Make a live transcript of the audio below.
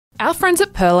Our friends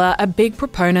at Pearler are big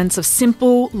proponents of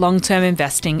simple, long-term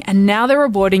investing, and now they're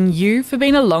rewarding you for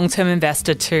being a long-term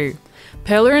investor too.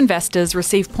 Pearler investors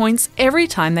receive points every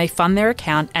time they fund their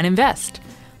account and invest.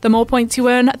 The more points you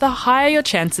earn, the higher your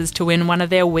chances to win one of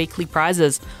their weekly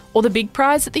prizes, or the big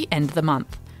prize at the end of the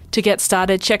month. To get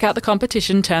started, check out the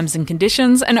competition terms and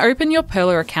conditions and open your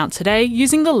Pearler account today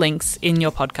using the links in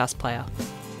your podcast player.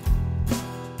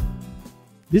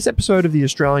 This episode of the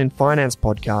Australian Finance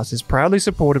Podcast is proudly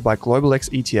supported by Global X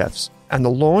ETFs and the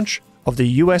launch of the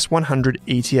US 100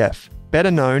 ETF,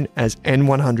 better known as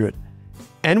N100.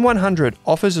 N100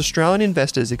 offers Australian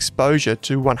investors exposure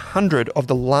to 100 of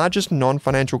the largest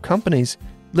non-financial companies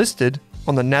listed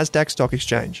on the Nasdaq Stock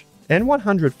Exchange.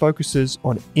 N100 focuses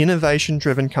on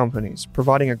innovation-driven companies,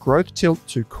 providing a growth tilt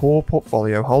to core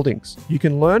portfolio holdings. You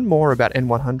can learn more about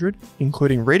N100,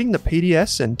 including reading the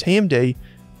PDS and TMD,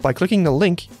 by clicking the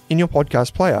link in your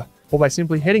podcast player, or by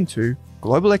simply heading to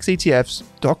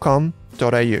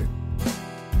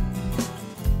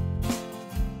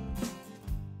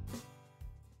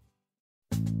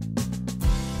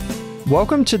globalxetfs.com.au.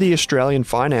 Welcome to the Australian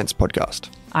Finance Podcast.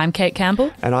 I'm Kate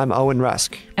Campbell. And I'm Owen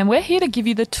Rask. And we're here to give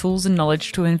you the tools and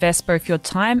knowledge to invest both your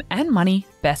time and money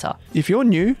better. If you're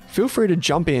new, feel free to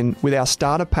jump in with our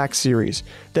Starter Pack series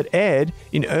that aired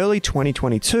in early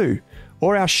 2022,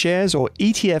 or our Shares or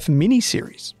ETF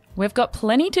mini-series. We've got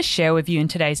plenty to share with you in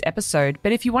today's episode,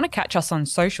 but if you want to catch us on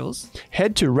socials,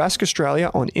 head to Rask Australia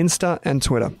on Insta and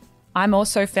Twitter. I'm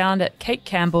also found at Kate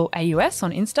Campbell AUS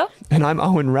on Insta. And I'm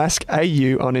Owen Rask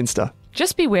AU on Insta.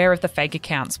 Just beware of the fake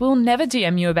accounts. We'll never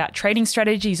DM you about trading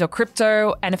strategies or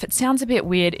crypto, and if it sounds a bit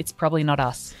weird, it's probably not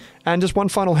us. And just one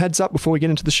final heads up before we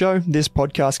get into the show, this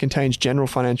podcast contains general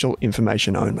financial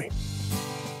information only.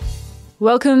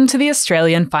 Welcome to the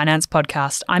Australian Finance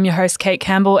Podcast. I'm your host, Kate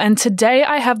Campbell, and today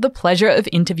I have the pleasure of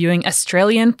interviewing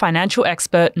Australian financial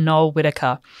expert Noel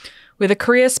Whittaker. With a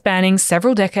career spanning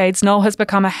several decades, Noel has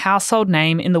become a household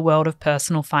name in the world of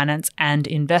personal finance and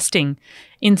investing.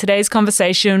 In today's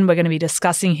conversation, we're going to be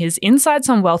discussing his insights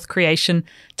on wealth creation,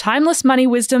 timeless money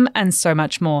wisdom, and so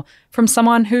much more from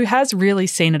someone who has really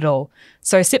seen it all.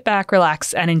 So sit back,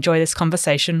 relax, and enjoy this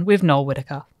conversation with Noel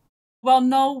Whittaker. Well,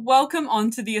 Noel, welcome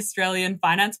onto the Australian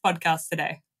Finance Podcast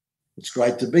today. It's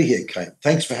great to be here, Kate.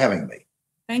 Thanks for having me.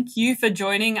 Thank you for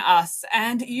joining us.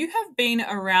 And you have been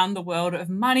around the world of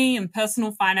money and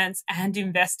personal finance and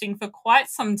investing for quite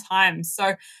some time.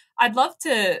 So I'd love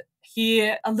to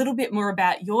hear a little bit more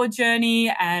about your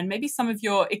journey and maybe some of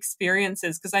your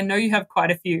experiences, because I know you have quite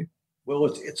a few. Well,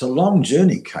 it's a long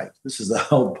journey, Kate. This is the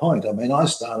whole point. I mean, I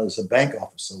started as a bank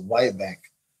officer way back.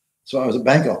 So I was a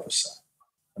bank officer.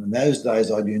 And in those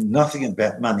days, I knew nothing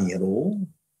about money at all,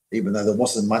 even though there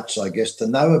wasn't much, I guess, to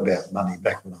know about money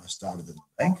back when I started in the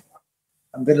bank.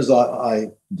 And then as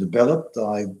I developed,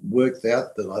 I worked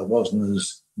out that I wasn't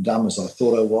as dumb as I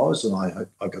thought I was, and I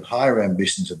got higher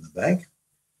ambitions in the bank.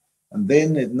 And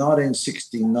then in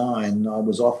 1969, I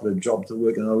was offered a job to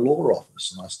work in a law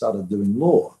office, and I started doing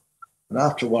law. And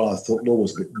after a while, I thought law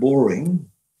was a bit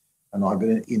boring, and I got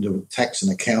into tax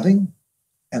and accounting,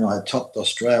 and I topped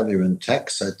Australia in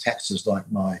tax, so tax is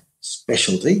like my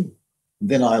specialty.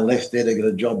 Then I left there to get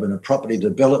a job in a property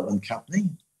development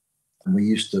company, and we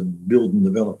used to build and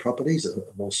develop properties of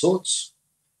all sorts.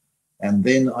 And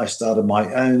then I started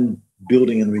my own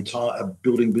building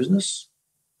business.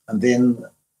 And then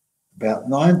about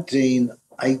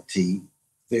 1980,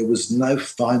 there was no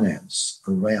finance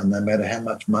around, no matter how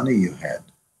much money you had.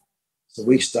 So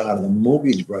we started a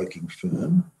mortgage broking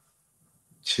firm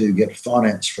to get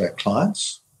finance for our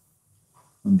clients.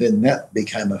 And then that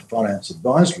became a finance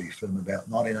advisory firm about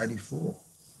 1984.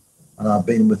 And I've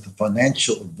been with the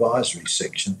financial advisory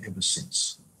section ever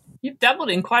since. You've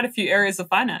dabbled in quite a few areas of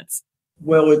finance.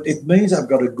 Well, it means I've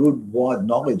got a good wide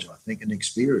knowledge, I think, and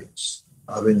experience.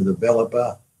 I've been a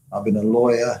developer, I've been a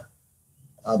lawyer,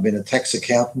 I've been a tax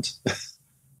accountant.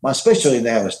 My specialty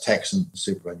now is tax and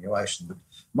superannuation. But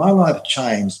my life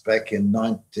changed back in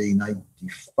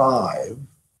 1985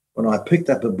 when I picked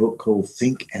up a book called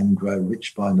Think and Grow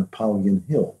Rich by Napoleon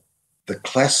Hill, the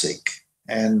classic.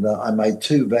 And I made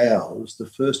two vows. The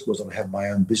first was I'd have my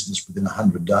own business within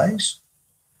 100 days.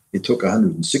 It took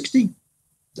 160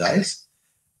 days.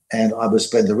 And I would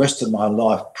spend the rest of my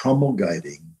life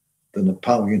promulgating the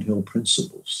Napoleon Hill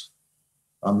principles.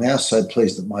 I'm now so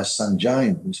pleased that my son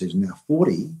James, who's now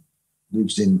 40,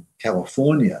 lives in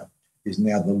California, is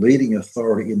now the leading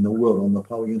authority in the world on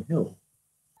Napoleon Hill.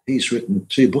 He's written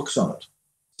 2 books on it.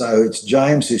 So it's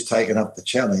James who's taken up the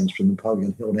challenge from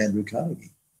Napoleon Hill and Andrew Carnegie.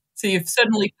 So you've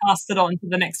certainly passed it on to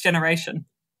the next generation.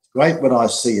 It's great when I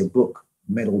see a book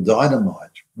Metal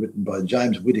Dynamite, written by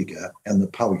James Whittaker, and The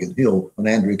Publican Hill on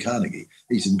Andrew Carnegie.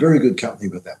 He's in very good company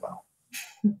with that one.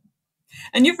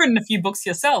 And you've written a few books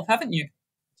yourself, haven't you?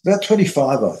 About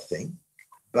 25, I think.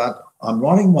 But I'm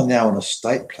writing one now on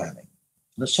estate planning.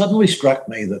 And it suddenly struck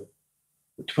me that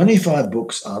the 25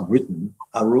 books I've written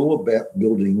are all about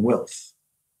building wealth.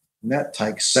 And that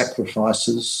takes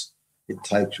sacrifices. It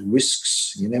takes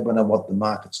risks. You never know what the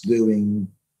market's doing.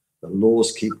 The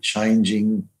laws keep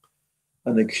changing.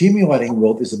 And accumulating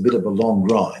wealth is a bit of a long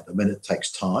grind. I mean, it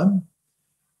takes time.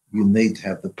 You need to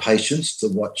have the patience to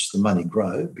watch the money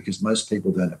grow because most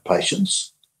people don't have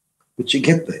patience, but you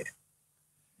get there.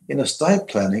 In estate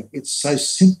planning, it's so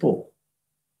simple.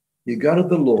 You go to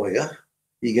the lawyer,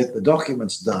 you get the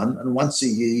documents done, and once a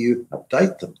year you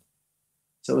update them.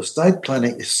 So estate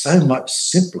planning is so much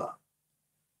simpler.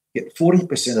 Yet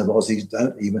 40% of Aussies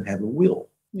don't even have a will.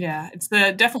 Yeah, it's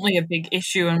definitely a big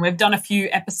issue, and we've done a few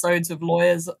episodes of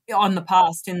lawyers on the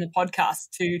past in the podcast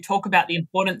to talk about the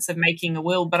importance of making a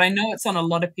will, but I know it's on a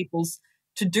lot of people's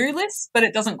to-do lists, but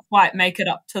it doesn't quite make it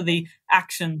up to the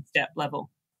action step level.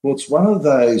 Well, it's one of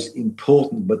those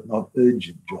important but not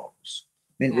urgent jobs.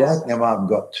 I mean, right now I've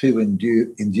got 2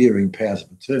 enduring powers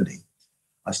of attorney.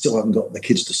 I still haven't got the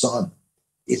kids to sign them.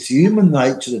 It's human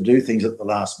nature to do things at the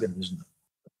last minute, isn't it?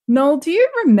 Noel, do you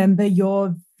remember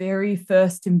your very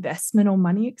first investment or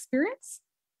money experience?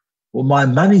 Well, my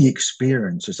money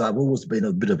experience is I've always been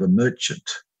a bit of a merchant.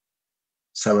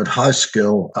 So at high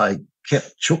school, I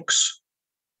kept chooks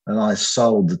and I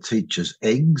sold the teachers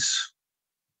eggs,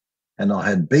 and I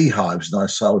had beehives and I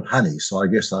sold honey. So I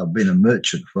guess I've been a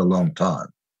merchant for a long time.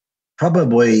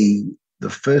 Probably the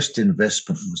first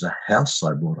investment was a house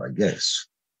I bought, I guess.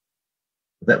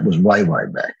 That was way, way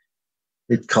back.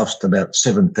 It cost about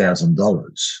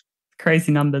 $7,000.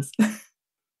 Crazy numbers.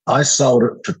 I sold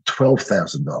it for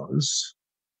 $12,000.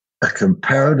 A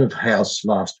comparative house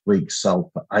last week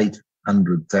sold for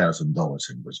 $800,000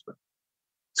 in Brisbane.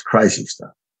 It's crazy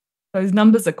stuff. Those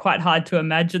numbers are quite hard to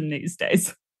imagine these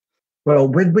days. Well,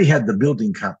 when we had the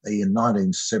building company in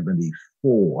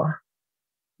 1974,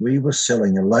 we were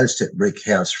selling a low-set brick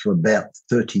house for about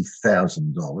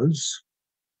 $30,000.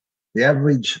 The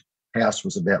average house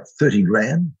was about 30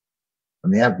 grand,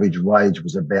 and the average wage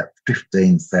was about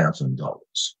 $15,000.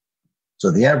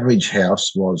 So the average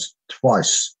house was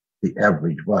twice the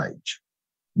average wage.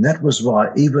 And that was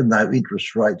why, even though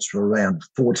interest rates were around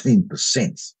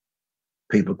 14%,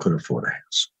 people could afford a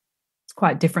house. It's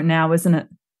quite different now, isn't it?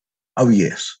 Oh,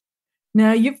 yes.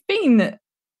 Now, you've been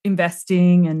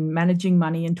investing and managing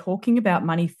money and talking about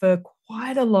money for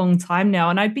quite a long time now,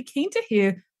 and I'd be keen to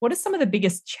hear what are some of the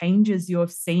biggest changes you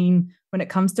have seen when it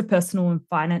comes to personal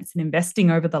finance and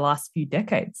investing over the last few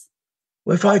decades?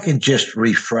 Well, if I can just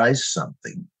rephrase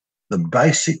something, the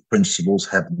basic principles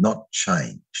have not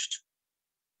changed.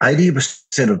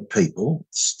 80% of people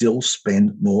still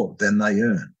spend more than they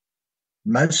earn.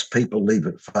 Most people leave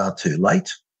it far too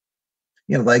late.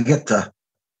 You know, they get to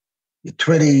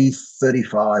 20,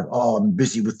 35, oh, I'm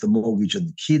busy with the mortgage and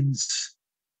the kids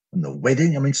and the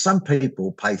wedding. I mean, some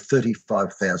people pay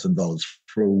 $35,000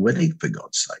 for a wedding, for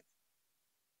God's sake,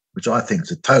 which I think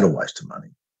is a total waste of money.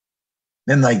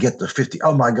 Then they get to 50.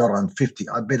 Oh, my God, I'm 50.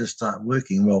 I better start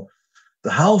working. Well,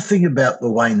 the whole thing about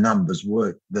the way numbers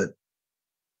work, that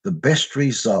the best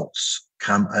results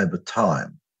come over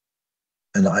time.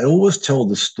 And I always tell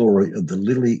the story of the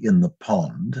lily in the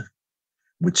pond,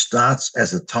 which starts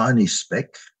as a tiny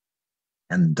speck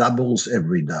and doubles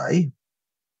every day.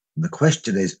 And the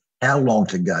question is how long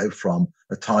to go from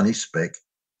a tiny speck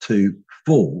to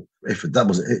full. If it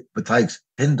doubles, it takes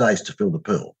 10 days to fill the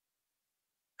pool.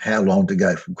 How long to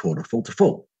go from quarter full to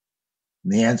full?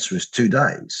 And the answer is 2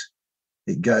 days.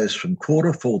 It goes from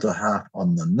quarter full to half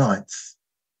on the 9th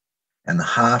and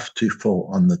half to full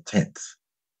on the 10th.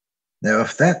 Now,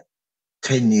 if that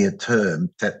 10-year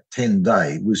term, that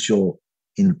 10-day was your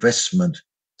investment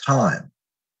time,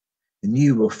 and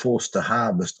you were forced to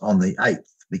harvest on the 8th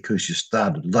because you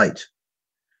started late,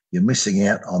 you're missing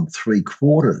out on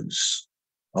 3/4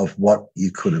 of what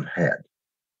you could have had.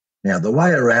 Now, the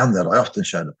way around that, I often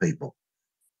show to people,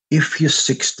 if you're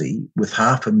 60 with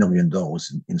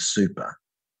 $500,000 in super,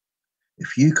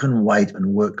 if you can wait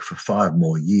and work for 5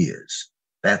 more years,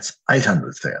 that's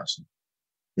 800,000.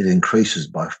 It increases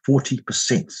by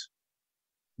 40%.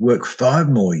 Work 5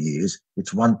 more years,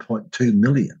 it's 1.2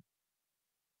 million.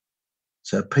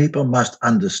 So people must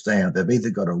understand they've either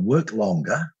got to work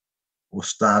longer or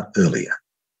start earlier.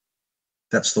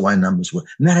 That's the way numbers work.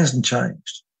 And that hasn't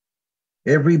changed.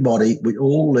 Everybody, we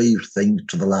all leave things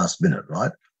to the last minute,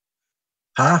 right?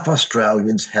 Half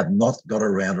Australians have not got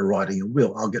around to writing a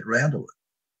will. I'll get round to it.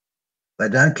 They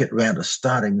don't get around to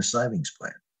starting the savings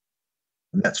plan.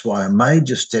 And that's why a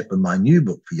major step in my new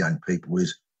book for young people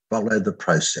is follow the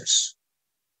process.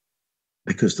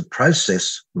 Because the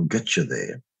process will get you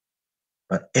there,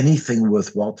 but anything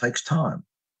worthwhile takes time.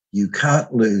 You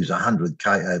can't lose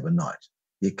 100K overnight.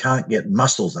 You can't get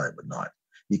muscles overnight.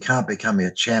 You can't become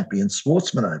a champion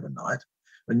sportsman overnight,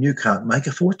 and you can't make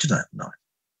a fortune overnight.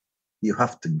 You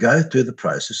have to go through the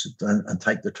process and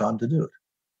take the time to do it.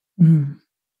 Mm.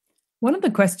 One of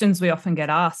the questions we often get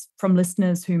asked from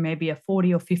listeners who maybe are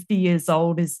 40 or 50 years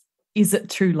old is it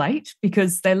too late?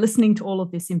 Because they're listening to all of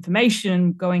this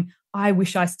information going, I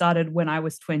wish I started when I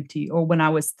was 20 or when I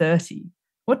was 30.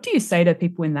 What do you say to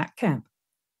people in that camp?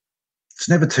 It's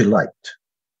never too late.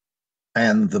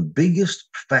 And the biggest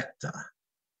factor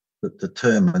that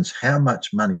determines how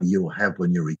much money you'll have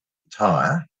when you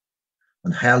retire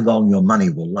and how long your money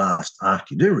will last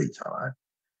after you do retire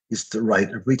is the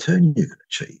rate of return you can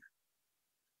achieve.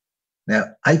 Now,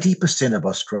 80% of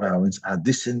Australians are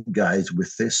disengaged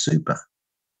with their super.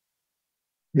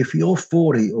 If you're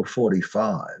 40 or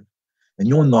 45 and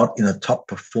you're not in a top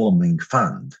performing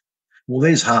fund, well,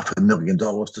 there's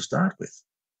 $500,000 to start with.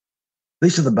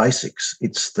 These are the basics.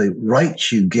 It's the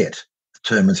rate you get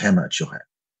determines how much you'll have.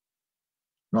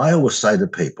 And I always say to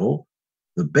people,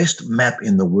 the best map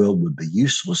in the world would be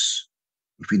useless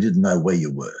if you didn't know where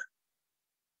you were.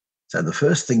 So the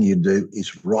first thing you do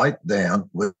is write down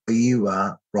where you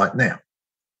are right now.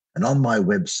 And on my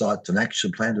website, it's an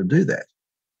action plan to do that.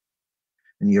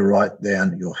 And you write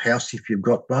down your house if you've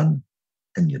got one,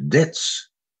 and your debts,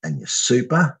 and your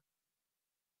super,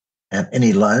 and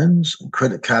any loans and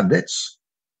credit card debts.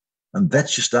 And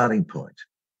that's your starting point.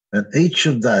 And each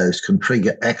of those can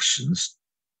trigger actions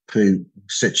to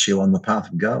set you on the path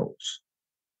of goals.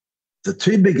 The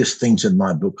two biggest things in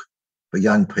my book for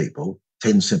young people,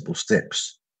 10 simple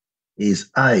steps, is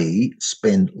A,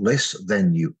 spend less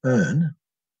than you earn,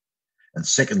 and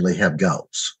secondly, have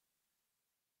goals.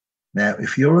 Now,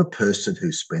 if you're a person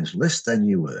who spends less than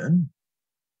you earn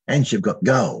and you've got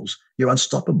goals, you're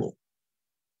unstoppable.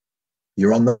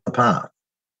 You're on the path.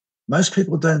 Most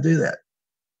people don't do that.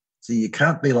 So you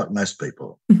can't be like most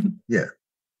people. Yeah.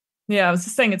 Yeah, I was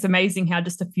just saying it's amazing how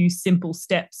just a few simple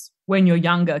steps when you're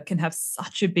younger can have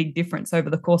such a big difference over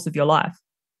the course of your life.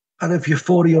 But if you're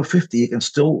 40 or 50, you can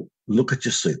still look at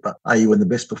your super. Are you in the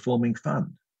best performing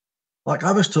fund? Like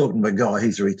I was talking to a guy,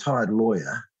 he's a retired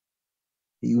lawyer.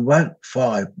 He won't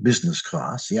fly business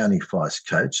class. He only flies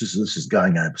coach. This is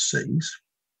going overseas.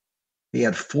 He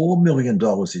had $4 million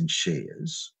in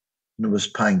shares and was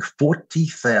paying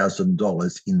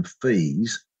 $40,000 in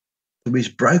fees to his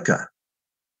broker,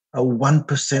 a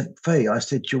 1% fee. I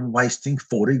said, you're wasting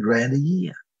 40 grand a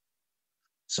year.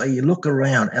 So you look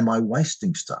around, am I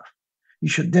wasting stuff? You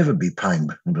should never be paying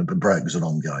brokers an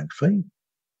ongoing fee.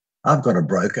 I've got a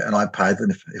broker and I pay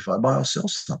them if I buy or sell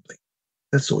something.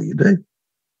 That's all you do.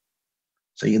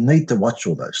 So you need to watch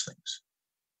all those things.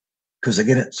 Because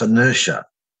again, it's inertia.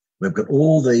 We've got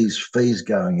all these fees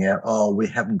going out. Oh, we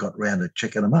haven't got round to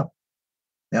checking them up.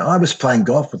 Now, I was playing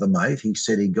golf with a mate. He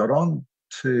said he got on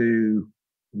to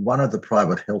one of the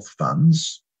private health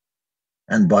funds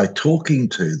and by talking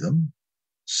to them,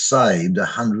 saved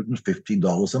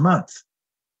 $150 a month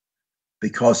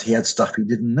because he had stuff he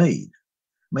didn't need.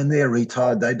 When they're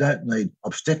retired, they don't need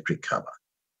obstetric cover.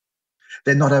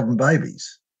 They're not having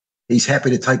babies. He's happy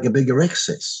to take a bigger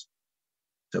excess.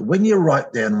 So when you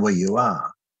write down where you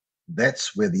are,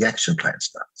 that's where the action plan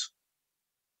starts.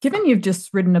 Given you've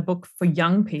just written a book for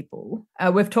young people,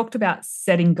 we've talked about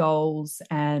setting goals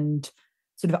and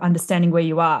sort of understanding where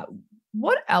you are.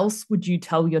 What else would you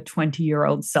tell your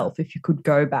 20-year-old self if you could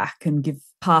go back and give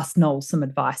past Noel some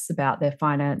advice about their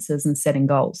finances and setting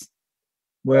goals?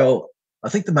 Well, I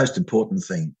think the most important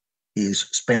thing is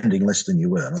spending less than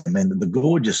you earn. I mean, the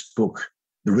gorgeous book,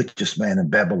 The Richest Man in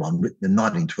Babylon, written in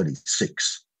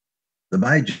 1926, the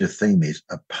major theme is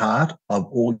a part of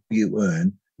all you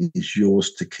earn is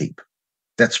yours to keep.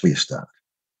 That's where you start.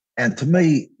 And to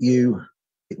me,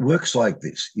 it works like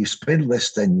this. You spend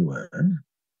less than you earn.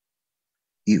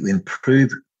 You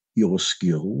improve your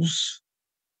skills.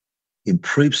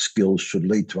 Improved skills should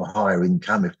lead to a higher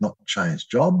income, if not change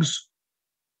jobs.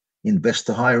 Invest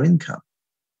a higher income.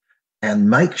 And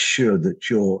make sure that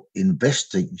your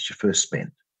investing is your first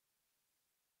spend.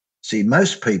 See,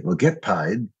 most people get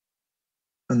paid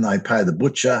and they pay the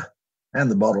butcher and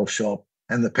the bottle shop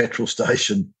and the petrol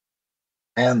station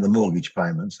and the mortgage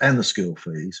payments and the school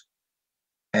fees.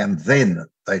 And then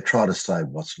they try to save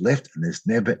what's left, and there's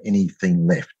never anything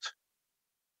left.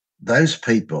 Those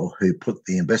people who put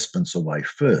the investments away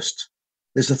first,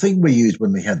 there's a thing we used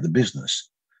when we had the business.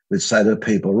 We'd say to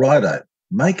people, righto,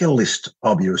 Make a list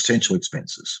of your essential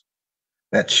expenses.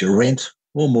 That's your rent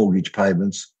or mortgage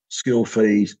payments, school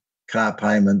fees, car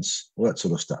payments, all that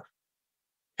sort of stuff,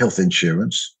 health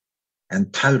insurance,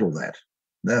 and total that.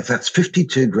 Now, if that's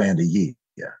 52 grand a year,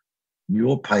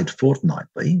 you're paid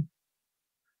fortnightly,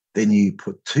 then you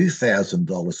put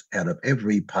 $2,000 out of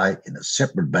every pay in a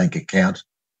separate bank account,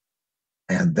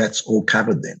 and that's all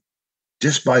covered then.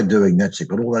 Just by doing that, you've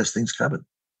got all those things covered.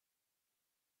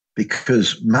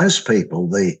 Because most people,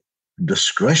 the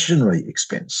discretionary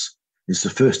expense is the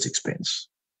first expense.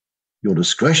 Your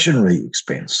discretionary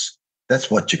expense, that's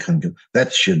what you can,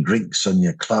 that's your drinks and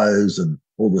your clothes and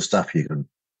all the stuff you can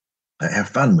have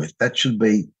fun with. That should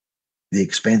be the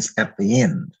expense at the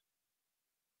end.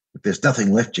 If there's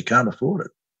nothing left, you can't afford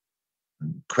it.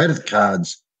 And credit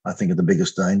cards, I think, are the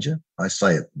biggest danger. I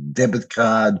say it, debit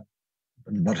card,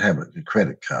 not have it, a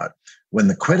credit card. When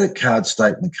the credit card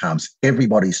statement comes,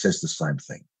 everybody says the same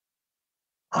thing.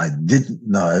 I didn't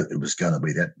know it was going to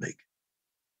be that big.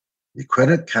 Your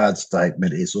credit card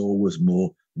statement is always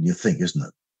more than you think, isn't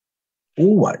it?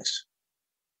 Always.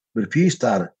 But if you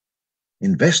start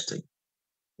investing,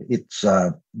 it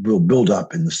will build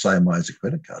up in the same way as a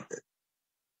credit card debt.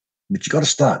 But you've got to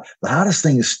start. The hardest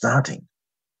thing is starting.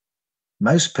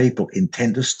 Most people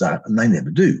intend to start and they never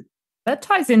do. That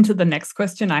ties into the next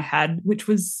question I had, which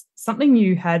was something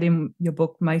you had in your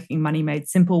book, Making Money Made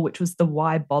Simple, which was the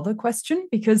why bother question,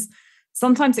 because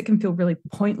sometimes it can feel really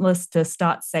pointless to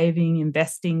start saving,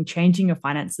 investing, changing your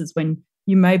finances when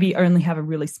you maybe only have a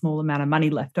really small amount of money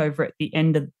left over at the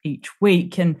end of each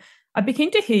week. And I'd be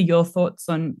keen to hear your thoughts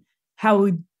on how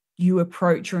you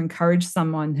approach or encourage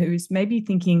someone who's maybe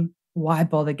thinking, why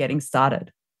bother getting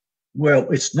started? Well,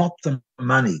 it's not the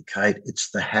money, Kate,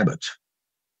 it's the habit.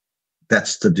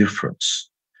 That's the difference.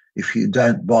 If you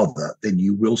don't bother, then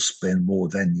you will spend more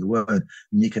than you earn,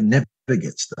 and you can never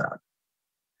get started.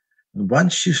 And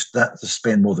once you start to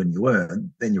spend more than you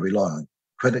earn, then you rely on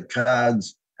credit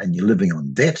cards and you're living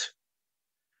on debt.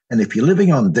 And if you're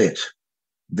living on debt,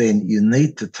 then you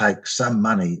need to take some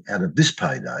money out of this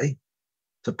payday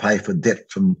to pay for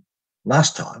debt from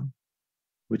last time,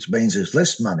 which means there's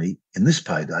less money in this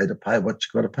payday to pay what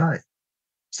you've got to pay.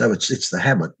 So it's the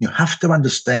habit. You have to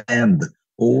understand that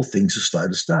all things are slow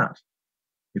to start.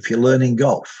 If you're learning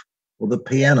golf or the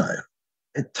piano,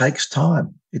 it takes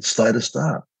time. It's slow to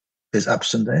start. There's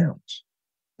ups and downs.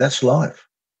 That's life.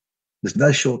 There's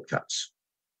no shortcuts.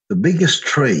 The biggest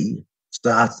tree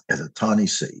starts as a tiny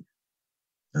seed.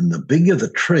 And the bigger the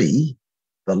tree,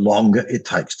 the longer it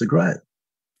takes to grow.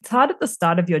 It's hard at the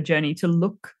start of your journey to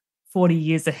look 40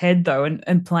 years ahead, though,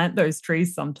 and plant those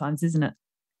trees sometimes, isn't it?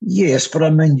 Yes, but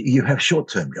I mean, you have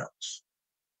short-term goals.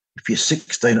 If you're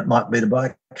 16, it might be to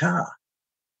buy a car.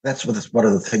 That's one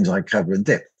of the things I cover in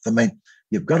depth. I mean,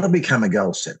 you've got to become a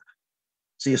goal setter.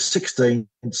 So you're 16,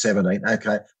 17,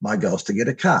 okay, my goal is to get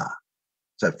a car.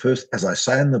 So first, as I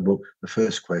say in the book, the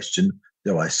first question,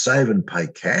 do I save and pay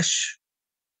cash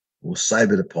or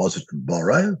save a deposit and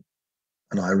borrow?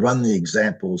 And I run the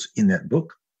examples in that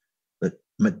book that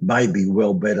it may be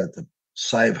well better to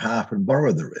save half and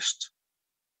borrow the rest.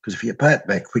 Because if you pay it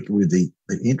back quickly, the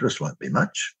interest won't be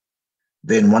much.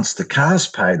 Then once the car's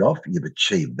paid off, you've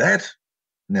achieved that.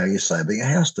 Now you're saving a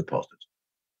house deposit.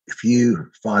 If you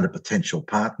find a potential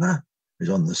partner who's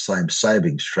on the same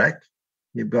savings track,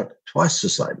 you've got twice the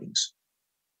savings.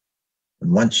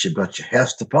 And once you've got your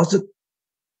house deposit,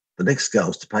 the next goal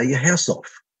is to pay your house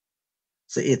off.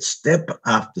 So it's step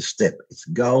after step. It's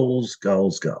goals,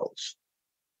 goals, goals.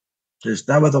 There's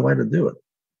no other way to do it.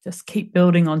 Just keep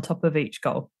building on top of each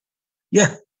goal.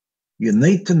 Yeah. You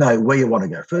need to know where you want to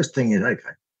go. First thing is, okay,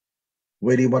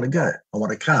 where do you want to go? I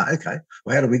want a car. Okay.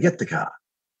 Well, how do we get the car?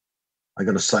 I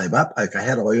got to save up. Okay.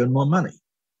 How do I earn more money?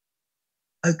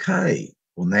 Okay.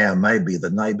 Well, now maybe the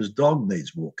neighbour's dog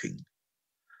needs walking.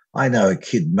 I know a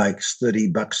kid makes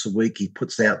 $30 a week. He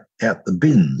puts out the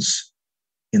bins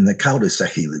in the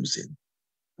cul-de-sac he lives in.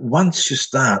 Once you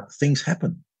start, things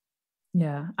happen.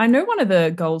 Yeah. I know one of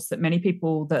the goals that many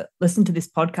people that listen to this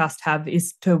podcast have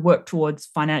is to work towards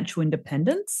financial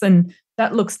independence. And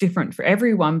that looks different for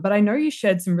everyone. But I know you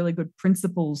shared some really good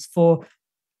principles for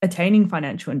attaining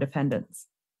financial independence.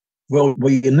 Well,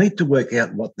 you need to work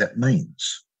out what that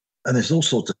means. And there's all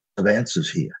sorts of answers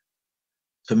here.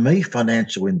 To me,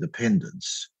 financial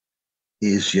independence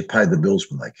is you pay the bills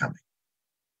when they come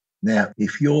in. Now,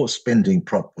 if you're spending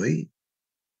properly,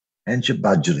 and you're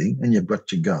budgeting and you've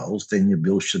got your goals, then your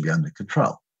bills should be under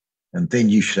control. And then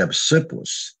you should have a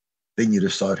surplus. Then you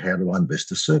decide how to invest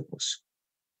the surplus.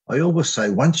 I always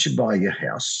say, once you buy your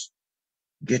house,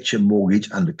 get your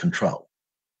mortgage under control.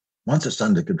 Once it's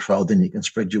under control, then you can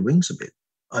spread your wings a bit.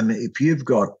 I mean, if you've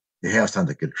got your house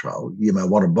under control, you may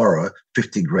want to borrow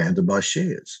 50 grand to buy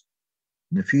shares.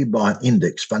 And if you buy an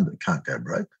index fund that can't go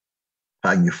broke,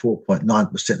 paying you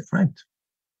 4.9% franked.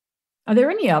 Are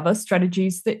there any other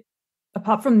strategies that,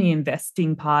 apart from the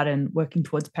investing part and working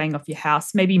towards paying off your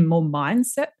house, maybe more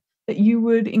mindset that you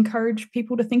would encourage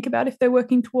people to think about if they're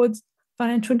working towards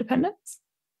financial independence?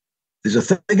 There's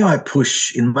a thing I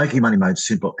push in Making Money Made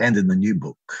Simple and in the new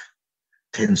book,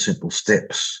 10 Simple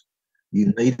Steps.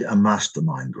 You need a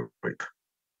mastermind group.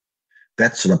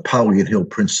 That's a Napoleon Hill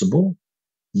principle.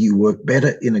 You work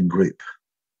better in a group.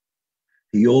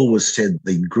 He always said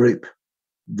the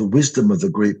wisdom of the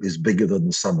group is bigger than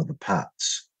the sum of the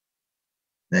parts.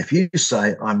 Now, if you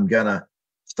say, I'm going to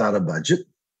start a budget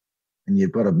and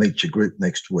you've got to meet your group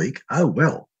next week, oh,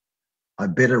 well, I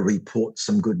better report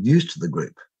some good news to the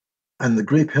group. And the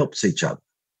group helps each other.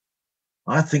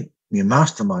 I think your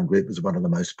mastermind group is one of the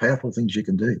most powerful things you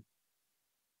can do.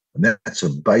 And that's a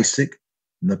basic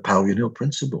Napoleon Hill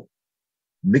principle.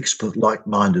 Mixed with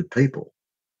like-minded people.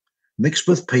 Mixed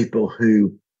with people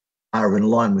who are in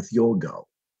line with your goal.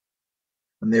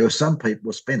 And there are some people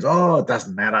who spend, it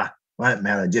doesn't matter, won't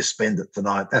matter, just spend it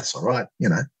tonight, that's all right,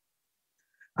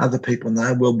 Other people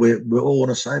know, well, we're all on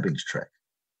a savings track.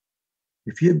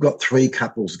 If you've got 3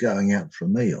 couples going out for a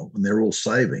meal and they're all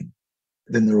saving,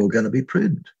 then they're all going to be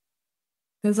prudent.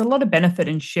 There's a lot of benefit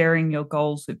in sharing your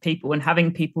goals with people and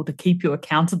having people to keep you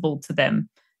accountable to them,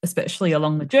 especially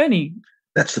along the journey.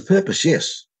 That's the purpose,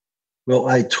 yes.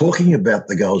 Well, talking about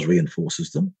the goals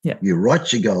reinforces them. Yeah. You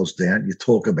write your goals down, you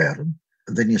talk about them,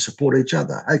 and then you support each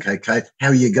other. Okay, Kate, how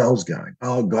are your goals going?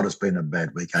 Oh, God, it's been a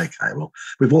bad week. Okay, well,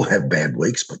 we've all had bad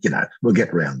weeks, but, we'll get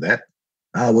around that.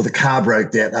 Well, the car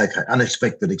broke down. Okay,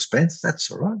 unexpected expense. That's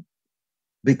all right.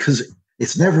 Because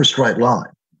it's never a straight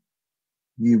line.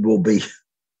 You will be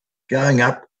going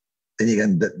up, then you're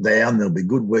going down. There'll be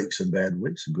good weeks and bad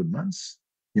weeks and good months.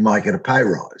 You might get a pay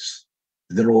rise.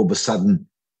 Then all of a sudden,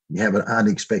 you have an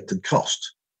unexpected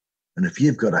cost. And if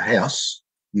you've got a house,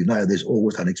 there's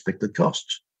always unexpected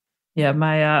costs. Yeah,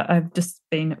 I've just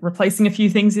been replacing a few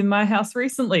things in my house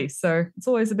recently. So it's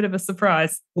always a bit of a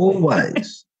surprise.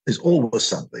 Always. There's always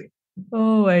something.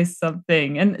 Always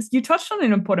something. And you touched on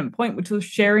an important point, which was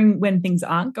sharing when things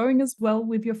aren't going as well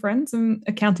with your friends and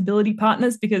accountability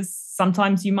partners, because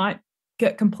sometimes you might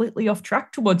get completely off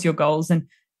track towards your goals. And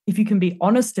if you can be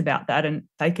honest about that and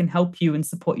they can help you and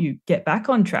support you get back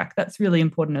on track, that's really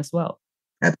important as well.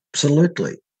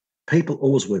 Absolutely. People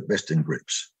always work best in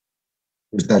groups.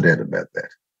 There's no doubt about that.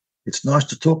 It's nice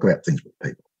to talk about things with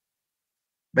people.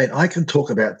 But I can talk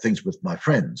about things with my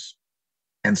friends,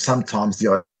 and sometimes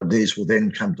the ideas will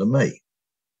then come to me.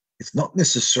 It's not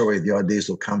necessarily the ideas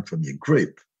will come from your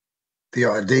group. The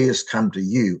ideas come to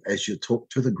you as you talk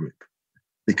to the group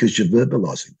because you're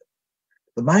verbalizing them.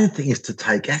 The main thing is to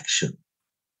take action.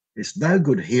 It's no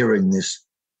good hearing this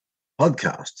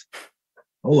podcast.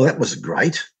 Oh, that was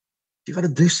great. You've got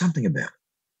to do something about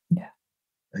it. Yeah.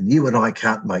 And you and I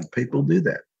can't make people do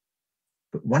that.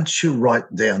 But once you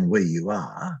write down where you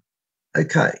are,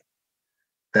 okay,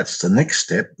 that's the next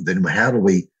step. Then how do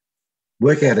we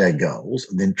work out our goals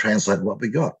and then translate what we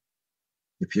got?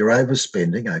 If you're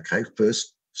overspending, okay,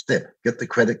 first step, get the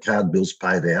credit card bills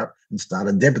paid out and start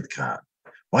a debit card.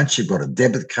 Once you've got a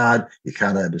debit card, you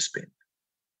can't overspend.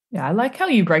 Yeah, I like how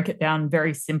you break it down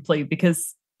very simply,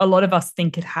 because a lot of us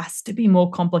think it has to be more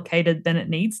complicated than it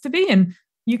needs to be. And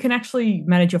you can actually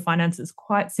manage your finances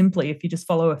quite simply if you just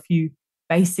follow a few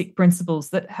basic principles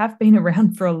that have been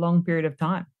around for a long period of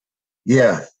time.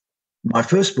 Yeah. My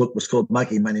first book was called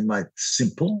Making Money Made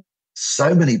Simple.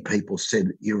 So many people said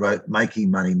you wrote Making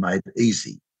Money Made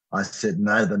Easy. I said,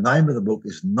 no, the name of the book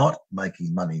is not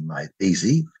Making Money Made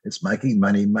Easy. It's Making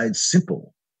Money Made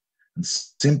Simple. And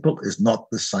simple is not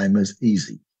the same as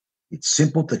easy. It's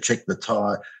simple to check the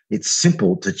tire. It's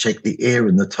simple to check the air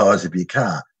in the tires of your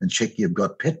car and check you've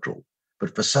got petrol.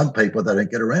 But for some people, they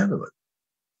don't get around to it.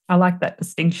 I like that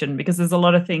distinction, because there's a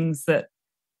lot of things that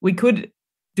we could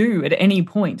do at any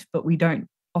point, but we don't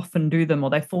often do them, or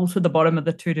they fall to the bottom of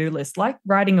the to-do list, like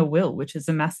writing a will, which is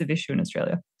a massive issue in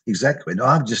Australia. Exactly. No,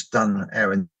 I've just done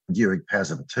our enduring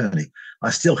powers of attorney. I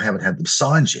still haven't had them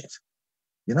signed yet.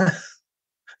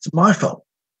 It's my fault.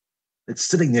 It's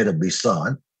sitting there to be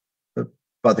signed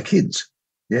by the kids.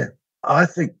 Yeah. I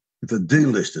think the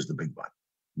do list is the big one.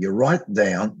 You write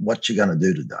down what you're going to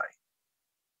do today.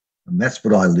 And that's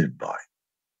what I live by.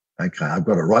 Okay, I've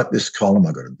got to write this column.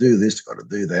 I've got to do this, I've got to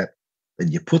do that.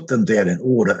 Then you put them down in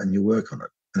order and you work on it.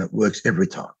 And it works every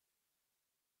time.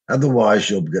 Otherwise,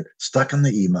 you'll get stuck in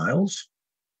the emails.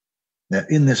 Now,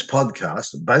 in this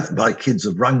podcast, both my kids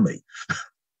have rung me.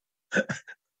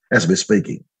 as we're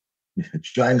speaking.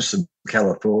 James from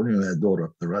California and our daughter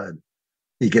up the road.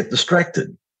 You get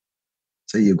distracted.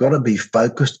 So you've got to be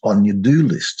focused on your do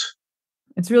list.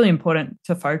 It's really important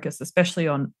to focus, especially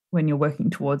on when you're working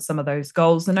towards some of those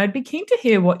goals. And I'd be keen to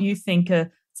hear what you think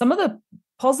are some of the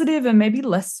positive and maybe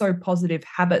less so positive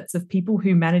habits of people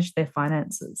who manage their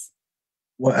finances.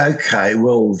 Well, okay.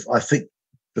 Well, I think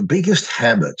the biggest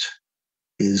habit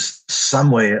is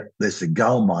somewhere there's a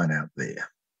gold mine out there.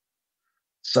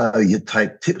 So you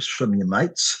take tips from your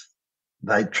mates.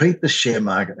 They treat the share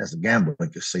market as a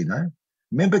gambling casino.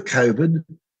 Remember COVID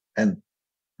and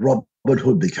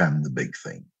Robinhood became the big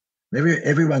thing.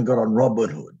 Everyone got on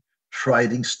Robinhood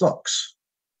trading stocks.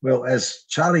 Well, as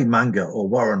Charlie Munger or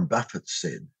Warren Buffett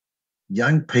said,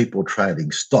 young people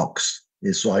trading stocks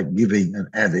is like giving an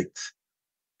addict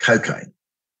cocaine.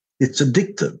 It's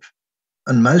addictive,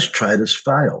 and most traders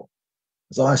fail.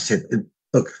 As I said,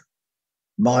 look,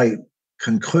 my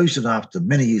conclusion after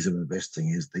many years of investing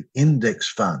is the index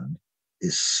fund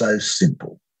is so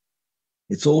simple.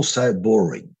 It's also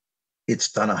boring.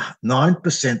 It's done a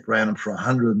 9% per annum for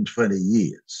 120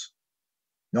 years.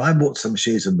 Now, I bought some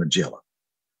shares in Magellan.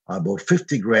 I bought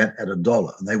 50 grand at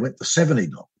 $1 and they went to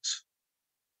 $70.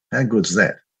 How good's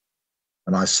that?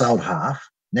 And I sold half.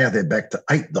 Now they're back to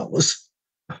 $8.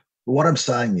 But what I'm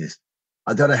saying is,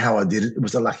 I don't know how I did it. It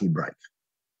was a lucky break.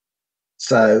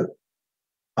 So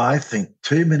I think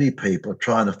too many people are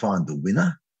trying to find the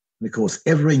winner because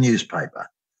every newspaper,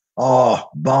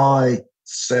 buy,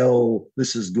 sell,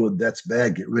 this is good, that's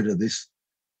bad, get rid of this.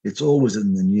 It's always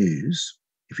in the news.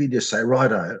 If you just say,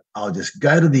 righto, I'll just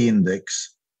go to the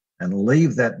index and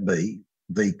leave that be,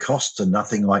 the cost to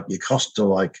nothing, like your cost to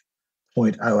like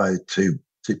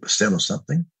 0.0022% or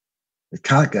something. It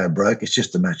can't go broke. It's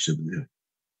just a match of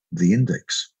the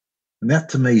index. And that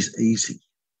to me is easy.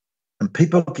 And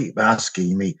people keep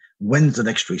asking me, when's the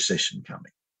next recession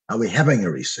coming? Are we having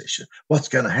a recession? What's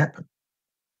going to happen?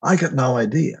 I got no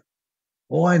idea.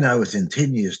 All I know is in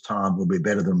 10 years' time, we'll be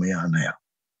better than we are now.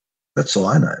 That's all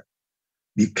I know.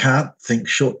 You can't think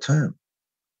short term.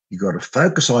 You've got to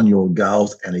focus on your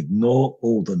goals and ignore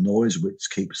all the noise which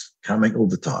keeps coming all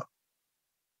the time.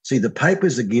 See, the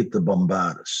papers are geared to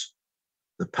bombard us.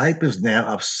 The papers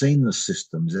now, I've seen the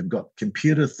systems. They've got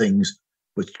computer things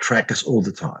which track us all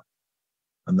the time.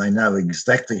 And they know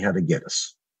exactly how to get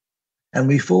us. And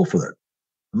we fall for it.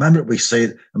 The moment we see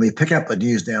it and we pick up the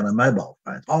news down on mobile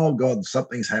phones, oh God,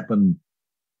 something's happened.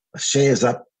 Shares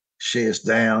up, shares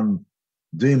down,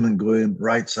 doom and gloom,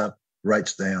 rates up,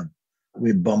 rates down.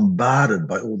 We're bombarded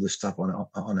by all this stuff on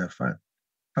our phone.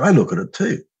 And I look at it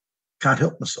too. Can't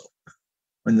help myself.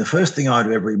 And the first thing I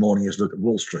do every morning is look at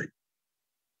Wall Street,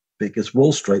 because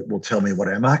Wall Street will tell me what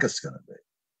our market's going to be.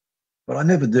 But I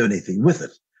never do anything with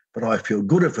it. But I feel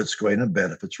good if it's green and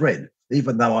bad if it's red,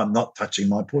 even though I'm not touching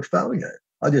my portfolio.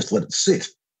 I just let it sit.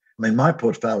 I mean, my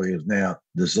portfolio is now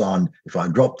designed, if I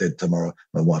drop dead tomorrow,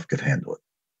 my wife could handle it.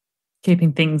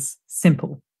 Keeping things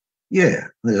simple. Yeah.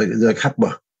 There are a couple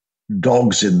of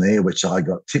dogs in there, which I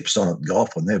got tips on at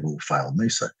golf, and they've all failed me.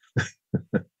 So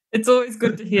it's always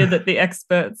good to hear that the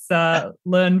experts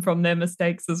learn from their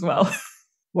mistakes as well.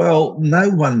 Well, no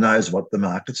one knows what the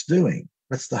market's doing.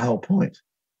 That's the whole point.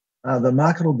 The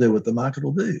market will do what the market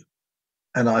will do.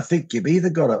 And I think you've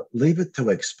either got to leave it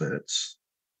to experts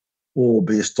or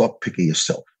be a stock picker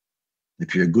yourself.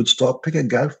 If you're a good stock picker,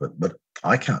 go for it. But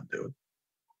I can't do it.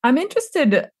 I'm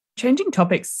interested, changing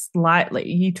topics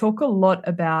slightly. You talk a lot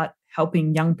about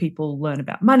helping young people learn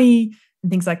about money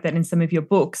and things like that in some of your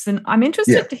books. And I'm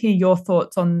interested to hear your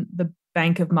thoughts on the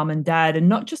bank of mum and dad, and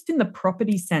not just in the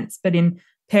property sense, but in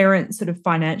parents sort of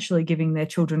financially giving their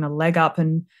children a leg up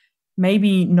and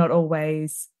maybe not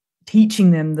always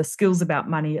teaching them the skills about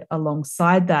money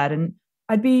alongside that. And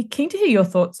I'd be keen to hear your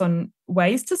thoughts on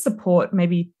ways to support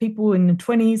maybe people in the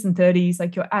 20s and 30s,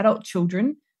 like your adult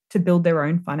children, to build their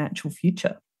own financial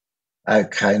future.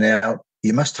 Okay, now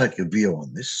you must take a view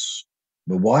on this.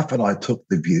 My wife and I took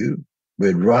the view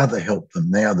we'd rather help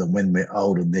them now than when we're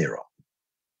old and they're old.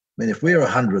 I mean, if we're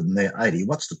 100 and they're 80,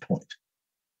 what's the point?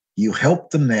 You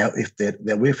help them now if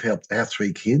we've helped our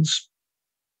 3 kids,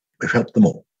 we've helped them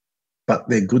all, but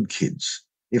they're good kids.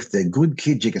 If they're good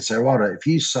kids, you can say, right, if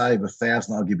you save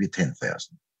 1,000, I'll give you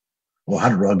 10,000, or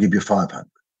 100, I'll give you 500.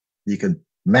 You can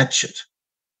match it.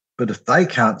 But if they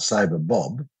can't save a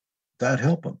bob, don't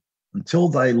help them until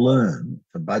they learn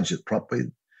to budget properly.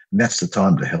 And that's the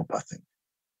time to help, I think.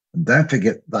 And don't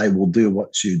forget, they will do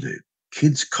what you do.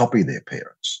 Kids copy their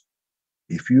parents.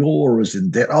 If you're as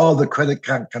in debt, the credit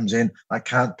card comes in, I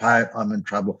can't pay it, I'm in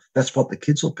trouble. That's what the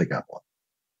kids will pick up on.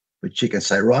 But you can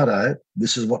say, righto,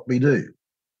 this is what we do.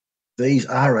 These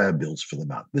are our bills for the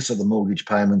month. This are the mortgage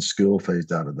payments, school fees,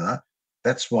 da-da-da.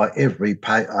 That's why every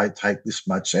pay I take this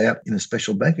much out in a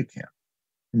special bank account.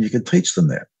 And you can teach them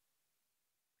that.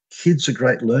 Kids are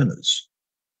great learners,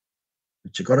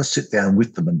 but you've got to sit down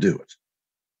with them and do it.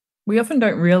 We often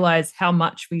don't realize how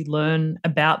much we learn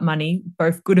about money,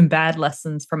 both good and bad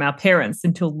lessons from our parents,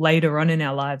 until later on in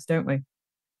our lives, don't we?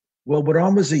 Well, when I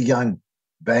was a young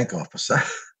bank officer,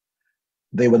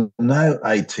 there were no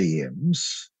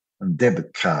ATMs and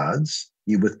debit cards.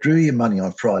 You withdrew your money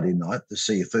on Friday night to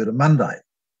see you through to Monday.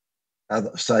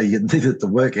 So you needed to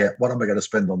work out, what am I going to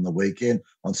spend on the weekend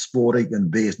on sporting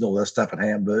and beers and all that stuff and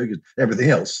hamburgers,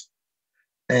 everything else.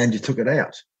 And you took it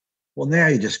out. Well, now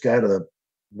you just go to the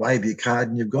wave your card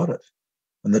and you've got it.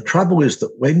 And the trouble is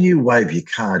that when you wave your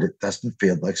card, it doesn't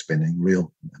feel like spending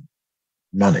real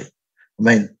money. I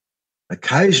mean,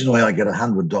 occasionally I get a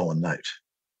 $100 note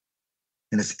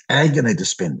and it's agony to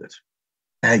spend it.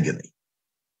 Agony.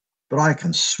 But I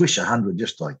can swish 100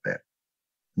 just like that.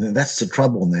 And that's the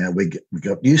trouble now. We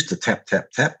got used to tap,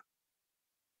 tap, tap.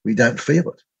 We don't feel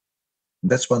it. And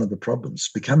that's one of the problems.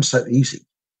 It becomes so easy.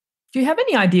 Do you have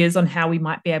any ideas on how we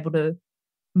might be able to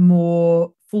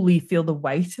more fully feel the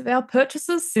weight of our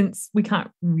purchases, since we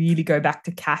can't really go back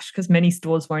to cash because many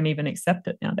stores won't even accept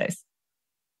it nowadays?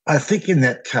 I think in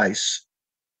that case,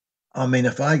 I mean,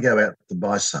 if I go out to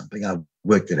buy something, I've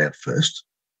worked it out first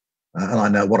and I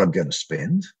know what I'm going to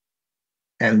spend.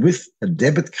 And with a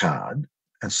debit card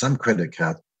and some credit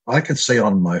card, I can see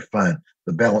on my phone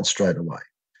the balance straight away.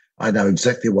 I know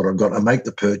exactly what I've got. I make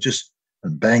the purchase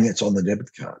and bang, it's on the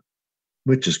debit card,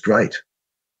 which is great.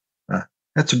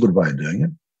 That's a good way of doing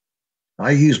it.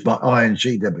 I use my ING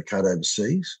debit card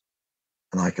overseas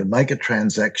and I can make a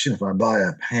transaction. If I buy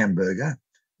a hamburger,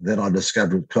 then I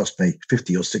discover it cost me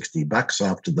 $50 or $60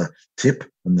 after the tip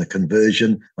and the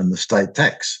conversion and the state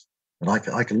tax. And I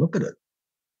can look at it.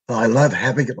 And I love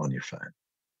having it on your phone.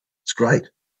 It's great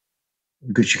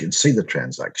because you can see the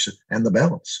transaction and the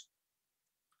balance.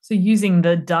 So using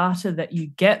the data that you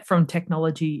get from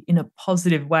technology in a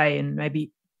positive way and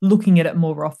maybe looking at it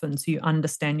more often so you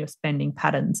understand your spending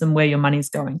patterns and where your money's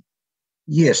going.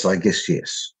 Yes, I guess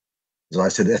yes. As I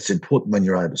said, that's important when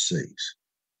you're overseas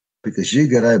because you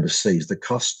get overseas, the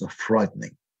costs are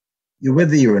frightening.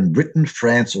 Whether you're in Britain,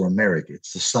 France or America,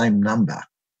 it's the same number.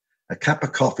 A cup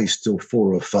of coffee is still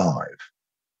 4 or 5.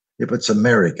 If it's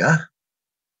America,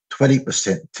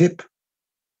 20% tip,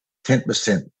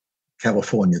 10%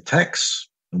 California tax,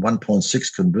 and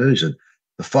 1.6 conversion,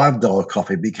 the $5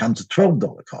 coffee becomes a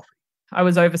 $12 coffee. I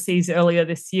was overseas earlier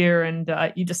this year and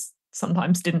you just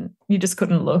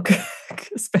couldn't look,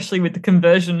 especially with the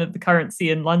conversion of the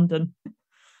currency in London.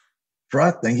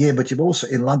 Frightening, yeah, but you've also,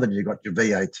 in London, you've got your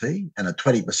VAT and a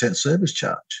 20% service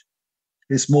charge.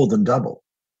 It's more than double.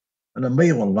 And a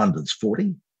meal in London's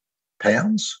 £40.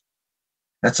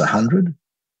 That's 100.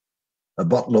 A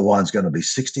bottle of wine's going to be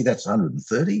 60. That's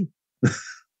 130.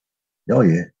 Oh,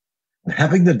 yeah. And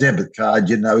having the debit card,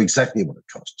 you know exactly what it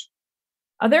costs.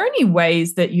 Are there any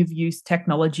ways that you've used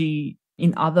technology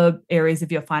in other areas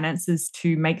of your finances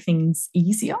to make things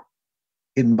easier?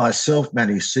 In my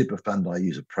self-managed super fund, I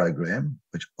use a program,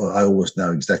 which I always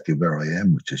know exactly where I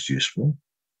am, which is useful.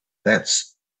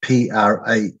 That's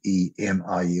PRAEMIUM,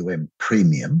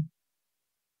 Premium.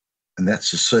 And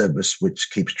that's a service which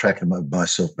keeps track of my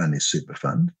self-managed super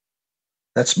fund.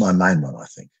 That's my main one, I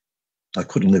think. I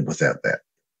couldn't live without that.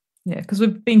 Yeah, because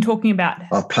we've been talking about...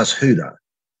 Plus Huda.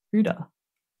 Huda.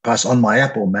 Plus on my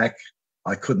Apple Mac,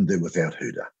 I couldn't do without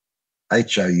Huda.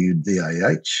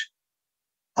 HOUDAH.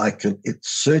 It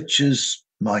searches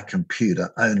my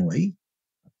computer only,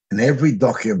 and every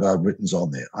document I've written's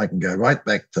on there. I can go right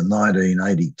back to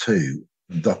 1982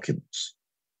 documents.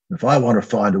 If I want to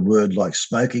find a word like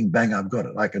smoking, bang, I've got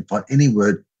it. I can find any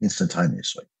word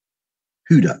instantaneously.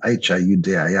 Huda,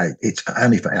 HOUDAH. It's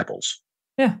only for apples.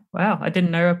 Yeah, wow. I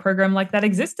didn't know a program like that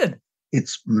existed.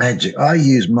 It's magic. I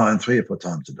use mine 3 or 4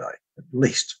 times a day, at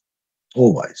least,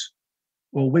 always.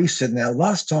 Well, we said, now,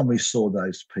 last time we saw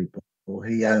those people,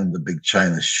 he owned the big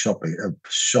chain of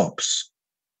shops.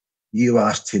 You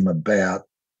asked him about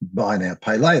buy now,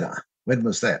 pay later. When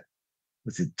was that?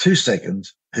 Within 2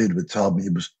 seconds, who'd have told me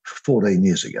it was 14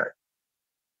 years ago.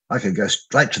 I could go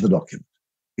straight to the document.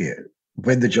 Yeah.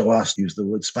 When did you last use the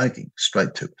word smoking?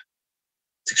 Straight to it.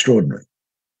 It's extraordinary.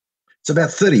 It's about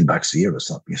 $30 a year or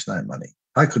something. It's no money.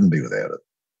 I couldn't be without it.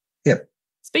 Yep.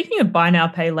 Speaking of buy now,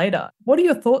 pay later, what are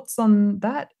your thoughts on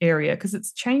that area? Because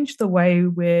it's changed the way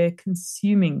we're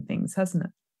consuming things, hasn't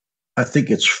it? I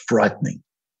think it's frightening.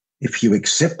 If you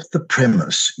accept the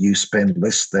premise you spend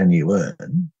less than you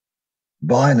earn,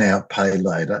 buy now, pay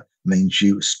later means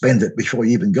you spend it before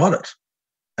you even got it.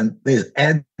 And there's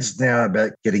ads now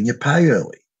about getting your pay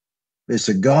early. There's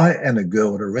a guy and a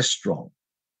girl at a restaurant.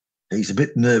 He's a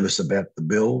bit nervous about the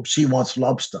bill. She wants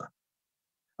lobster.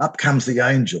 Up comes the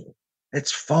angel.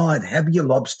 It's fine. Have your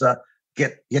lobster.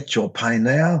 Get your pay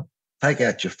now. Take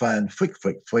out your phone, flick,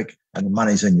 and the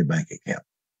money's in your bank account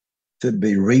to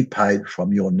be repaid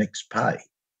from your next pay.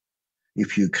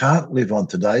 If you can't live on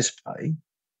today's pay,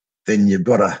 then you've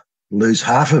got to lose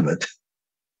half of it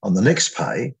on the next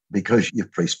pay because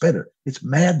you've pre-spent it. It's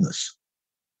madness.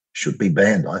 Should be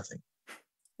banned, I think.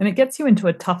 And it gets you into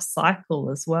a tough cycle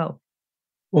as well.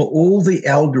 Well, all the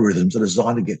algorithms are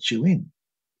designed to get you in.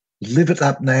 Live it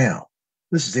up now.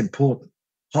 This is important.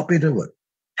 Hop into it.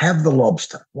 Have the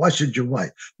lobster. Why should you wait?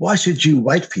 Why should you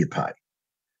wait for your pay?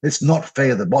 It's not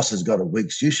fair. The boss has got a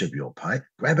week's use of your pay.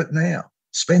 Grab it now.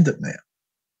 Spend it now.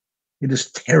 It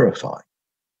is terrifying.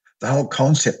 The whole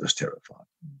concept is terrifying.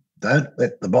 Don't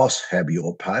let the boss have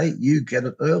your pay. You get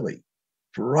it early.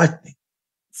 Frightening.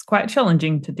 It's quite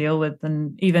challenging to deal with,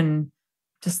 and even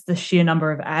just the sheer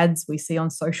number of ads we see on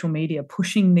social media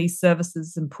pushing these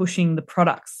services and pushing the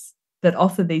products that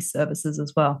offer these services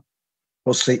as well.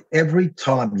 Well, see, every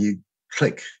time you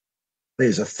click,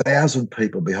 there's 1,000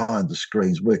 people behind the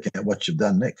screens working out what you've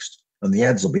done next, and the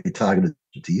ads will be targeted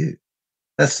to you.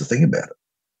 That's the thing about it.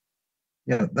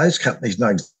 You know, those companies know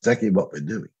exactly what we're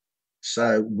doing.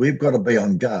 So we've got to be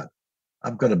on guard.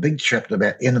 I've got a big chapter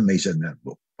about enemies in that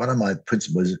book. One of my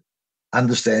principles is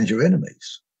understand your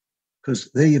enemies, because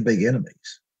they're your big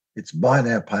enemies. It's buy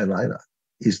now, pay later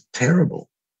is terrible.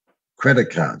 Credit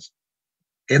cards,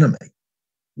 enemy.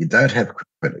 You don't have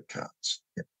credit cards.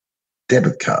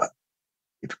 Debit card.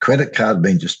 If credit card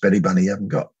means you're spending money you haven't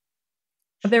got.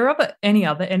 Are there any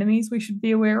other enemies we should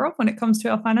be aware of when it comes to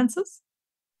our finances?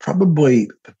 Probably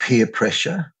peer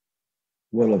pressure.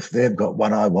 Well, if they've got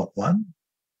one, I want one.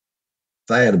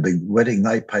 They had a big wedding.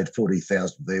 They paid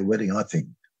 $40,000 for their wedding. I think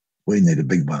we need a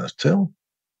big one as well.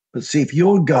 But see, if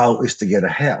your goal is to get a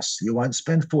house, you won't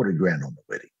spend $40,000 on the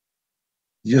wedding.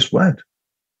 You just won't.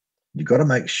 You've got to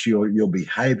make sure your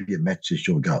behaviour matches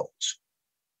your goals.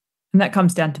 And that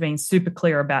comes down to being super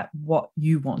clear about what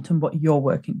you want and what you're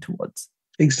working towards.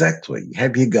 Exactly. You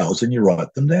have your goals and you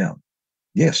write them down.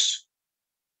 Yes.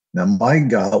 Now, my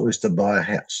goal is to buy a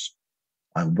house.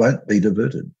 I won't be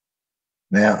diverted.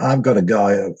 Now, I've got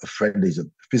a friend, he's a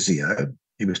physio.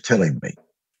 He was telling me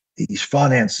his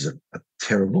finances are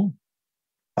terrible.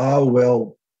 Oh,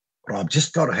 well, I've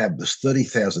just got to have this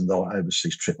 $30,000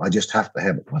 overseas trip. I just have to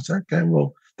have it. I said, okay,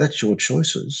 well, that's your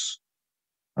choices.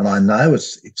 And I know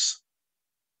it's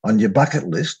on your bucket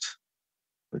list,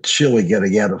 but surely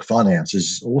getting out of finances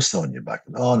is also on your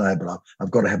bucket. Oh, no, but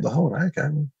I've got to have the holiday. Okay,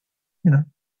 well, you know,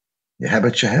 you have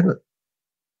it, you have it.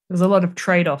 There's a lot of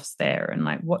trade-offs there, and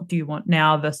like, what do you want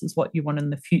now versus what you want in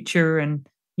the future? And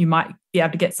you might be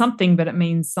able to get something, but it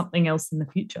means something else in the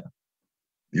future.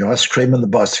 The ice cream and the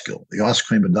bicycle. The ice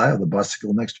cream today or the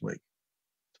bicycle next week.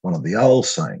 It's one of the old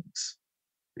sayings.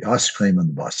 The ice cream and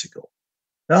the bicycle.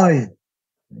 Oh, yeah.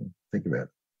 Think about it.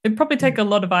 It'd probably take a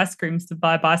lot of ice creams to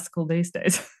buy a bicycle these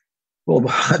days. Well,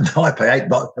 I pay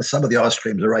 $8. Some of the ice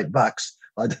creams are $8.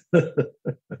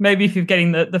 Maybe if you're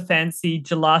getting the fancy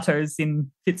gelatos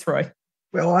in Fitzroy.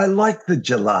 Well, I like the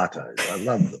gelatos. I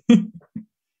love them.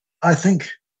 I think,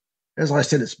 as I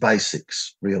said, it's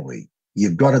basics, really.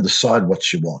 You've got to decide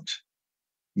what you want.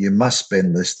 You must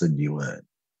spend less than you earn.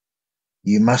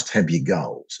 You must have your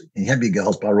goals. And you have your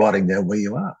goals by writing down where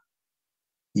you are.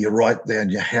 You write down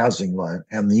your housing loan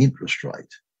and the interest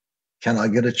rate. Can I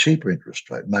get a cheaper interest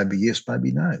rate? Maybe yes,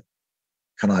 maybe no.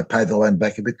 Can I pay the loan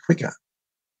back a bit quicker?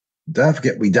 Don't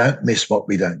forget, we don't miss what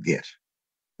we don't get.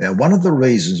 Now, one of the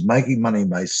reasons Making Money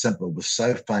Made Simple was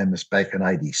so famous back in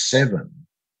 87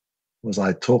 was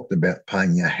I talked about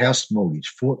paying your house mortgage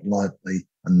fortnightly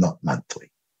and not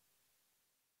monthly.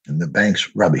 And the banks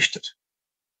rubbished it.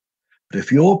 But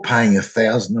if you're paying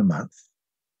 $1,000 a month,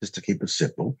 just to keep it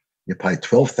simple, you pay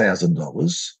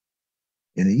 $12,000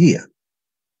 in a year.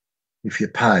 If you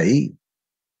pay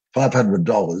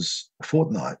 $500 a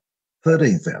fortnight,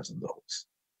 $13,000.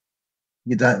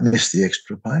 You don't miss the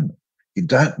extra payment. You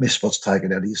don't miss what's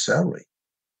taken out of your salary.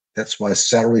 That's why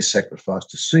salary sacrifice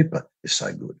to super is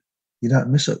so good. You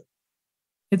don't miss it.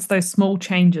 It's those small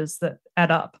changes that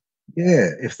add up. Yeah,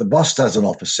 if the boss doesn't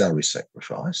offer salary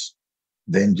sacrifice,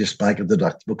 then just make a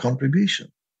deductible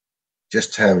contribution.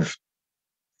 Just have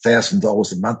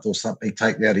 $1,000 a month or something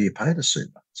taken out of your pay to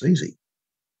super. It's easy.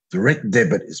 Direct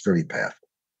debit is very powerful.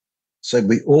 So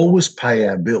we always pay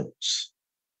our bills,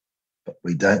 but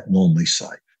we don't normally save.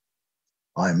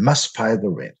 I must pay the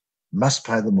rent, must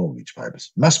pay the mortgage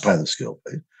payments, must pay the school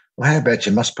fees, Well, how about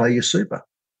you must pay your super?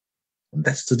 And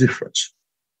that's the difference.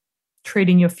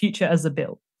 Treating your future as a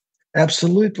bill.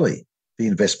 Absolutely. The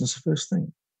investment's the first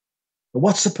thing. But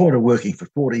what's the point of working for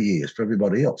 40 years for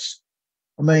everybody else?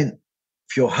 I mean,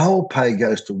 if your whole pay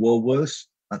goes to Woolworths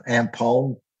and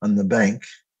Ampol and the bank,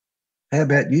 how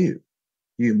about you?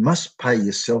 You must pay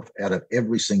yourself out of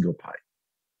every single pay.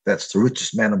 That's the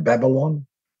richest man of Babylon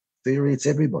theory. It's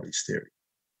everybody's theory.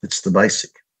 It's the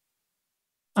basic.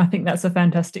 I think that's a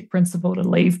fantastic principle to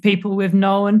leave people with,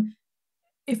 Noel. And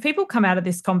if people come out of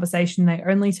this conversation, they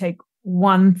only take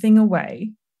one thing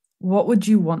away, what would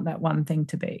you want that one thing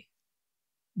to be?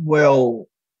 Well,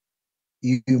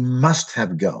 you must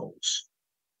have goals.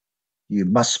 You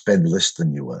must spend less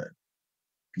than you earn.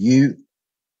 If you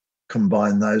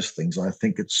combine those things, I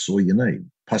think it's all you need.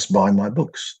 Plus buying my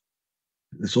books.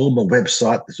 There's all my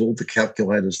website. There's all the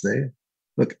calculators there.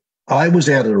 Look, I was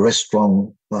out at a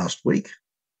restaurant last week,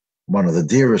 one of the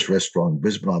dearest restaurants in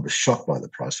Brisbane. I was shocked by the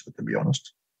price of it, to be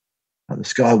honest. And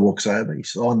this guy walks over. He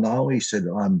said, "Oh, no," he said,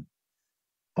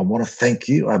 I want to thank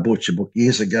you. I bought your book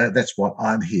years ago. That's why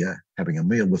I'm here having a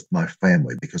meal with my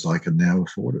family, because I can now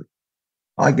afford it.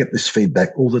 I get this feedback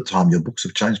all the time. Your books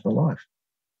have changed my life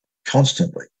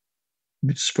constantly.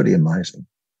 It's pretty amazing.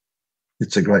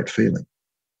 It's a great feeling.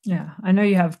 Yeah, I know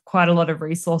you have quite a lot of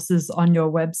resources on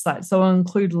your website, so I'll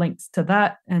include links to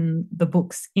that and the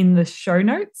books in the show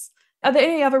notes. Are there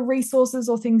any other resources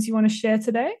or things you want to share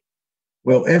today?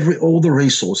 Well, all the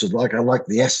resources, I like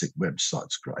the ASIC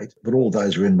website's great, but all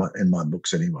those are in my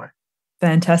books anyway.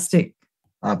 Fantastic.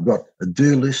 I've got a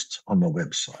do list on my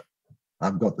website.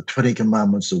 I've got the 20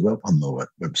 commandments of wealth on the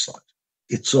website.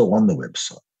 It's all on the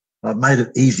website. I've made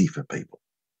it easy for people.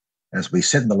 As we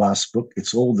said in the last book,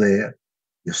 it's all there.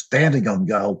 You're standing on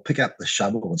gold, pick up the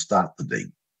shovel and start the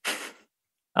dig.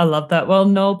 I love that. Well,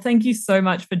 Noel, thank you so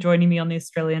much for joining me on the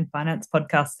Australian Finance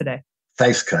Podcast today.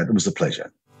 Thanks, Kate. It was a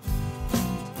pleasure.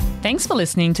 Thanks for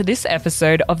listening to this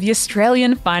episode of the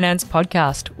Australian Finance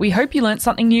Podcast. We hope you learnt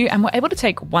something new and were able to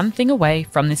take one thing away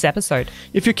from this episode.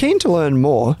 If you're keen to learn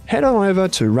more, head on over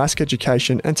to Rask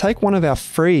Education and take one of our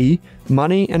free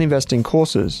money and investing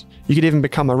courses. You could even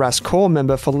become a Rask Core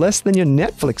member for less than your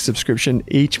Netflix subscription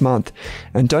each month.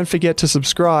 And don't forget to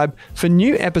subscribe for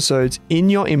new episodes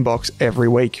in your inbox every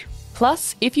week.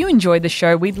 Plus, if you enjoyed the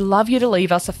show, we'd love you to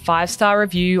leave us a 5-star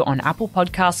review on Apple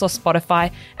Podcasts or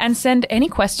Spotify and send any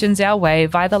questions our way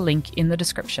via the link in the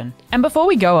description. And before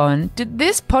we go on, did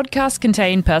this podcast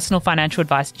contain personal financial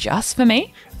advice just for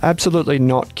me? Absolutely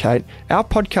not, Kate. Our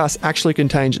podcast actually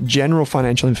contains general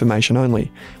financial information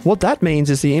only. What that means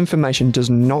is the information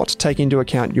does not take into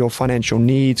account your financial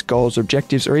needs, goals,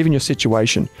 objectives, or even your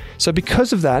situation. So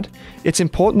because of that, it's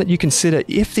important that you consider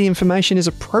if the information is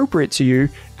appropriate to you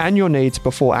and your needs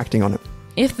before acting on it.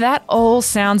 If that all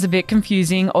sounds a bit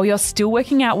confusing or you're still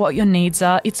working out what your needs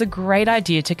are, it's a great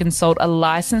idea to consult a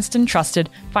licensed and trusted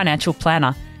financial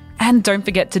planner. And don't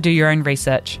forget to do your own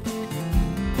research.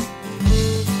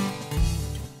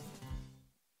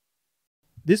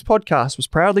 This podcast was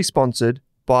proudly sponsored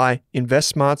by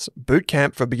InvestSmart's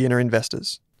Bootcamp for Beginner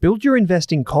Investors. Build your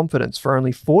investing confidence for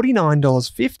only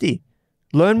 $49.50.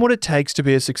 Learn what it takes to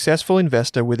be a successful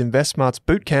investor with InvestSmart's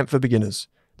Bootcamp for Beginners.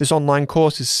 This online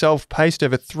course is self-paced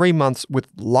over 3 months with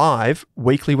live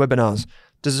weekly webinars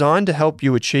designed to help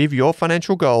you achieve your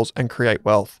financial goals and create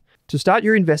wealth. To start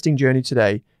your investing journey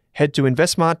today, head to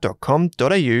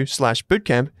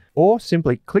investsmart.com.au/bootcamp or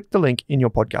simply click the link in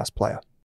your podcast player.